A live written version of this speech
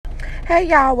Hey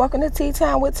y'all, welcome to Tea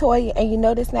Time with Toya, and you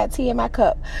know this not tea in my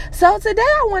cup. So today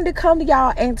I wanted to come to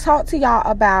y'all and talk to y'all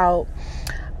about,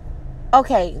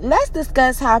 okay, let's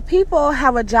discuss how people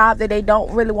have a job that they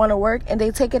don't really want to work and they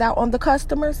take it out on the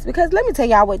customers. Because let me tell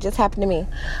y'all what just happened to me.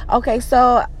 Okay,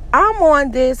 so I'm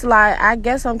on this, like, I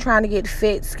guess I'm trying to get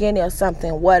fit, skinny or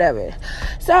something, whatever.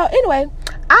 So anyway,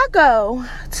 I go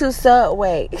to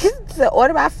Subway to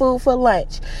order my food for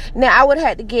lunch. Now, I would have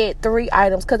had to get 3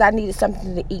 items because I needed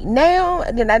something to eat now,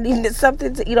 and then I needed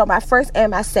something to eat on my first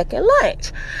and my second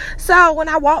lunch. So when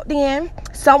I walked in,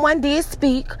 someone did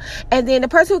speak, and then the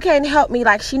person who came to help me,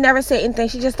 like, she never said anything.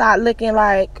 She just started looking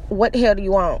like, what the hell do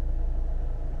you want?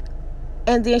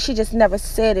 And then she just never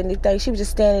said anything. She was just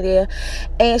standing there,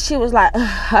 and she was like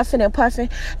huffing and puffing.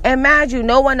 And mind you,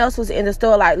 no one else was in the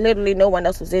store. Like, literally no one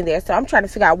else was in there. So I'm trying to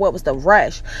figure out what was the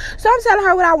rush. So I'm telling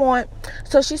her what I want.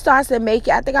 So she starts to make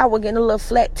it. I think I was getting a little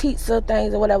flat pizza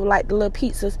things or whatever, like the little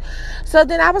pizzas. So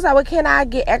then I was like, well, can I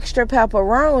get extra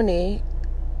pepperoni?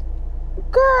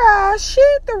 Girl, she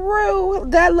threw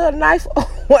that little knife or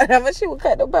whatever she would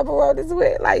cut the pepperonis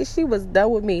with. Like, she was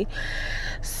done with me.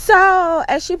 So,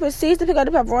 as she proceeds to pick up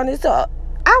the pepperoni, so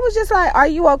I was just like, are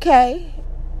you okay?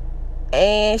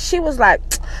 And she was like,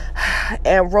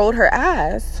 and rolled her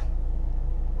eyes.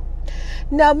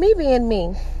 Now, me being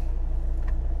me,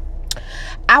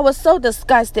 I was so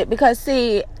disgusted because,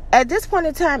 see, at this point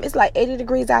in time, it's like 80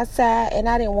 degrees outside, and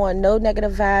I didn't want no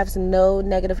negative vibes, no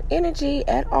negative energy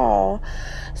at all.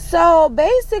 So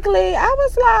basically, I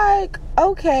was like,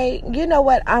 okay, you know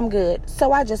what? I'm good.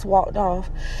 So I just walked off.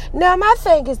 Now, my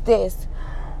thing is this.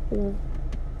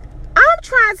 I'm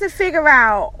trying to figure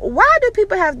out, why do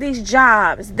people have these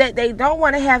jobs that they don't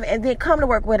want to have and then come to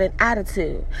work with an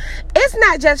attitude? It's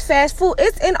not just fast food.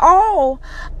 It's in all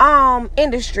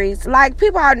industries. Like,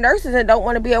 people are nurses and don't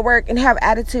want to be at work and have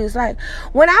attitudes. Like,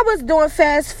 when I was doing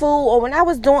fast food or when I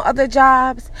was doing other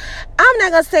jobs, I'm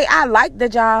not going to say I liked the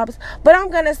jobs, but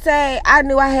I'm going to say I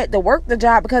knew I had to work the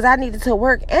job because I needed to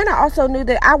work. And I also knew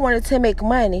that I wanted to make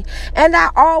money. And I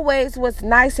always was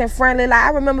nice and friendly. Like, I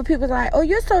remember people like, oh,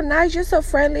 you're so nice. You're so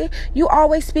friendly. You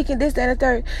always speaking this, that, and the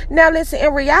third. Now, listen,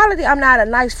 in reality, I'm not a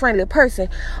nice, friendly person.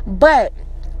 But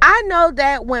I know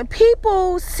that when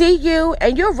people see you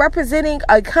and you're representing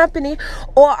a company,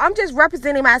 or I'm just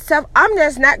representing myself, I'm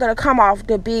just not going to come off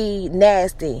to be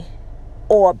nasty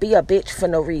or be a bitch for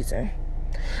no reason.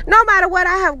 No matter what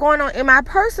I have going on in my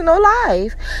personal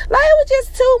life. Like, it was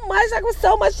just too much. Like, it was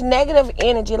so much negative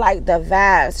energy. Like, the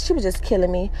vibes. She was just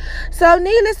killing me. So,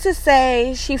 needless to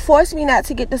say, she forced me not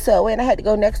to get the Subway, and I had to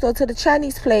go next door to the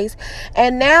Chinese place.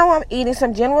 And now I'm eating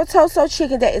some General Toso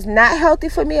chicken that is not healthy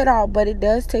for me at all, but it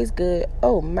does taste good.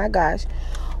 Oh, my gosh.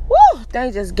 Woo!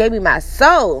 They just gave me my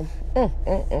soul.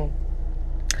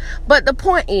 But the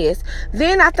point is,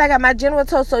 then after I got my General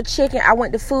Toso chicken, I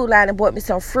went to Food Line and bought me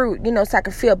some fruit, so I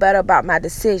could feel better about my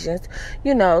decisions, a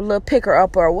little picker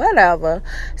up or whatever,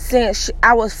 since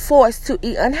I was forced to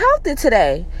eat unhealthy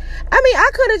today. I mean, I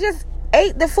could have just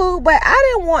ate the food, but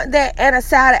I didn't want that and a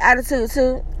side of attitude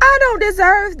too. I don't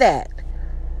deserve that.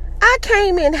 I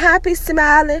came in happy,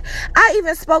 smiling. I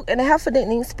even spoke, and the heifer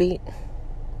didn't even speak.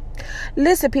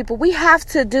 Listen, people, we have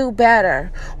to do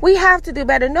better. We have to do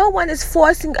better. No one is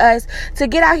forcing us to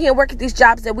get out here and work at these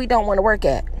jobs that we don't want to work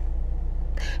at.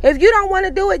 If you don't want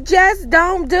to do it, just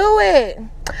don't do it.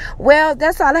 Well,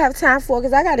 that's all I have time for,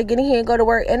 because I got to get in here and go to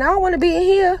work, and I don't want to be in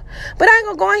here. But I ain't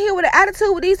going to go in here with an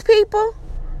attitude with these people.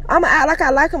 I'm going to act like I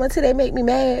like them until they make me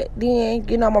mad. Then, I'm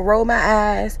going to roll my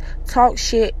eyes, talk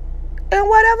shit, and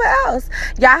whatever else.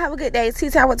 Y'all have a good day. Tea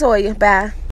Time with Toya. Bye.